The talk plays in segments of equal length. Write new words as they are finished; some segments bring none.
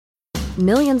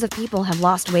Millions of people have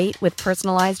lost weight with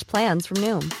personalized plans from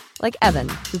Noom. Like Evan,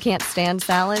 who can't stand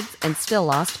salads and still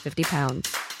lost 50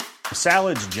 pounds.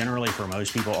 Salads generally for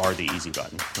most people are the easy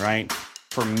button, right?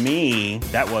 For me,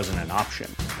 that wasn't an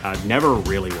option. I never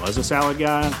really was a salad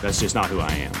guy. That's just not who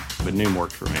I am. But Noom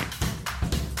worked for me.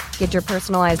 Get your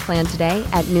personalized plan today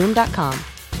at Noom.com.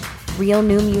 Real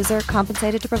Noom user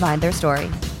compensated to provide their story.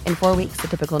 In 4 weeks, the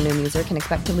typical Noom user can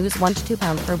expect to lose 1 to 2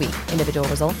 pounds per week. Individual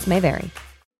results may vary.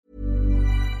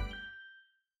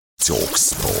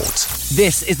 talkSPORT.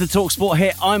 This is the talkSPORT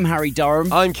hit. I'm Harry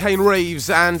Durham. I'm Kane Reeves,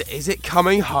 and is it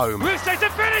coming home? Rousseau to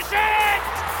finish it!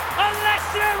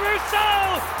 Alessio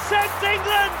Rousseau sends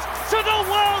England to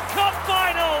the World Cup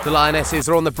final! The Lionesses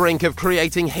are on the brink of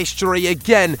creating history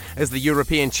again as the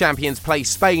European champions play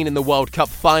Spain in the World Cup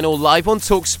final live on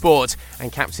talkSPORT.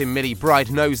 And Captain Millie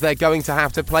Bride knows they're going to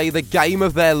have to play the game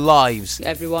of their lives.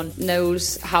 Everyone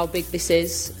knows how big this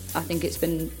is. I think it's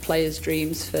been players'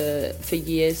 dreams for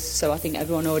years, so I think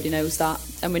everyone already knows that.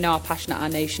 And we know how passionate our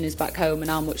nation is back home and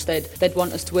how much they'd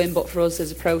want us to win, but for us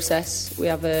there's a process. We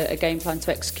have a game plan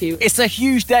to execute. It's a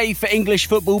huge day for English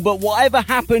football, but whatever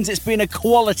happens, it's been a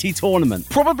quality tournament.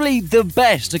 Probably the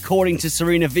best, according to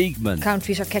Serena Wiegman.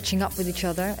 Countries are catching up with each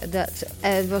other. That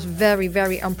was very,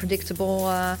 very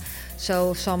unpredictable.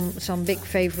 So some big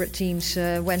favourite teams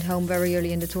went home very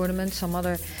early in the tournament. Some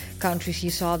other countries, you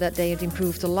saw that they had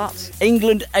improved a lot.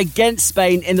 England against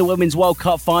Spain in the Women's World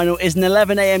Cup final is an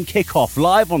 11 a.m. kickoff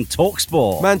live on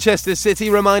talkSPORT. Manchester City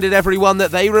reminded everyone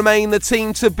that they remain the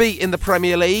team to beat in the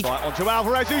Premier League. Right onto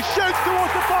Alvarez, who shoots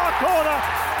towards the far corner.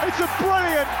 It's a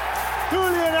brilliant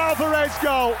Julian Alvarez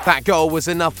goal. That goal was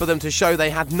enough for them to show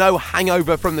they had no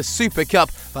hangover from the Super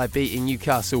Cup by beating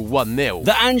Newcastle 1-0.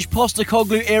 The Ange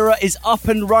Postecoglou era is up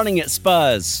and running at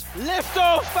Spurs. Lift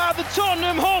off at the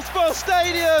Tottenham Hotspur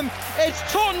Stadium. It's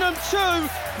Tottenham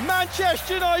 2,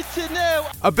 Manchester United 0.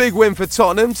 A big win for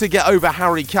Tottenham to get over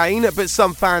Harry Kane, but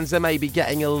some fans are maybe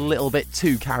getting a little bit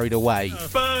too carried away.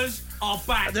 Spurs are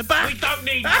back. They're back. We don't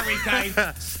need Harry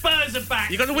Kane. Spurs are back.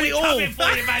 You're going to win it all. We're coming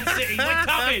for you, Man City. We're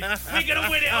coming. We're going to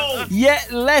win it all.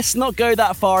 Yet, let's not go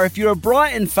that far. If you're a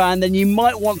Brighton fan, then you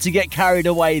might want to get carried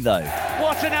away, though.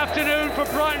 What an afternoon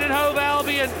for Brighton and Hove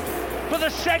Albion. For the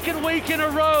second week in a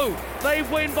row, they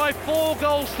win by 4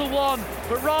 goals to 1.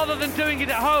 But rather than doing it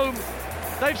at home,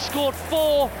 they've scored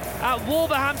 4 at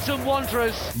Wolverhampton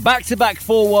Wanderers. Back-to-back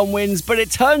 4-1 wins, but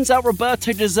it turns out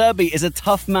Roberto De Zerbi is a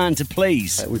tough man to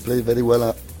please. We played very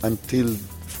well until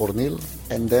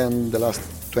 4-0, and then the last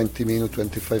 20 minutes,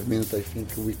 25 minutes, I think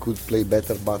we could play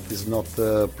better, but it's not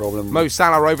a problem. Mo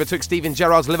Salah overtook Steven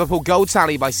Gerrard's Liverpool goal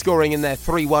tally by scoring in their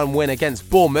 3-1 win against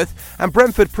Bournemouth, and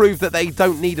Brentford proved that they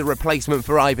don't need a replacement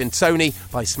for Ivan Toney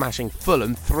by smashing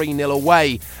Fulham 3-0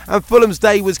 away. And Fulham's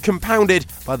day was compounded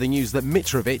by the news that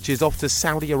Mitrovic is off to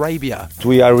Saudi Arabia.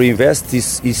 We are reinvest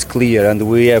is clear, and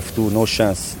we have to no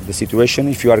chance the situation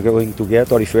if you are going to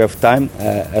get, or if you have time,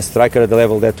 a striker at the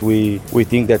level that we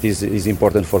think that is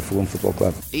important for Fulham Football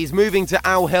Club. He's moving to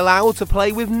Al Hilal to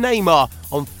play with Neymar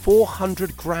on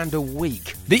 400 grand a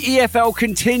week. The EFL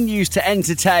continues to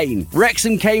entertain.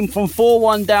 Wrexham came from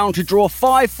 4-1 down to draw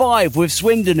 5-5 with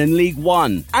Swindon in League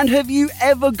One. And have you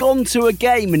ever gone to a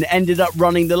game and ended up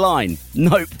running the line?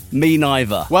 Nope, me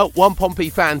neither. Well, one Pompey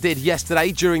fan did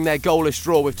yesterday during their goalless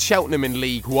draw with Cheltenham in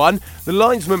League One. The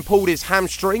linesman pulled his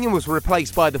hamstring and was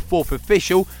replaced by the 4th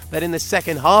official. Then in the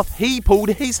second half, he pulled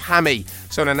his hammy.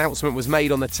 So an announcement was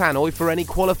made on the tannoy for any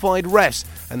qualified refs,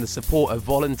 and the supporter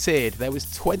volunteered. There was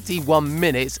 21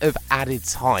 minutes of added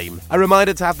time. A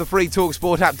reminder to have the free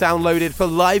talkSPORT app downloaded for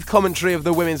live commentary of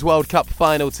the Women's World Cup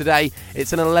final today.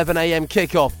 It's an 11 a.m.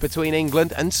 kickoff between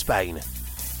England and Spain.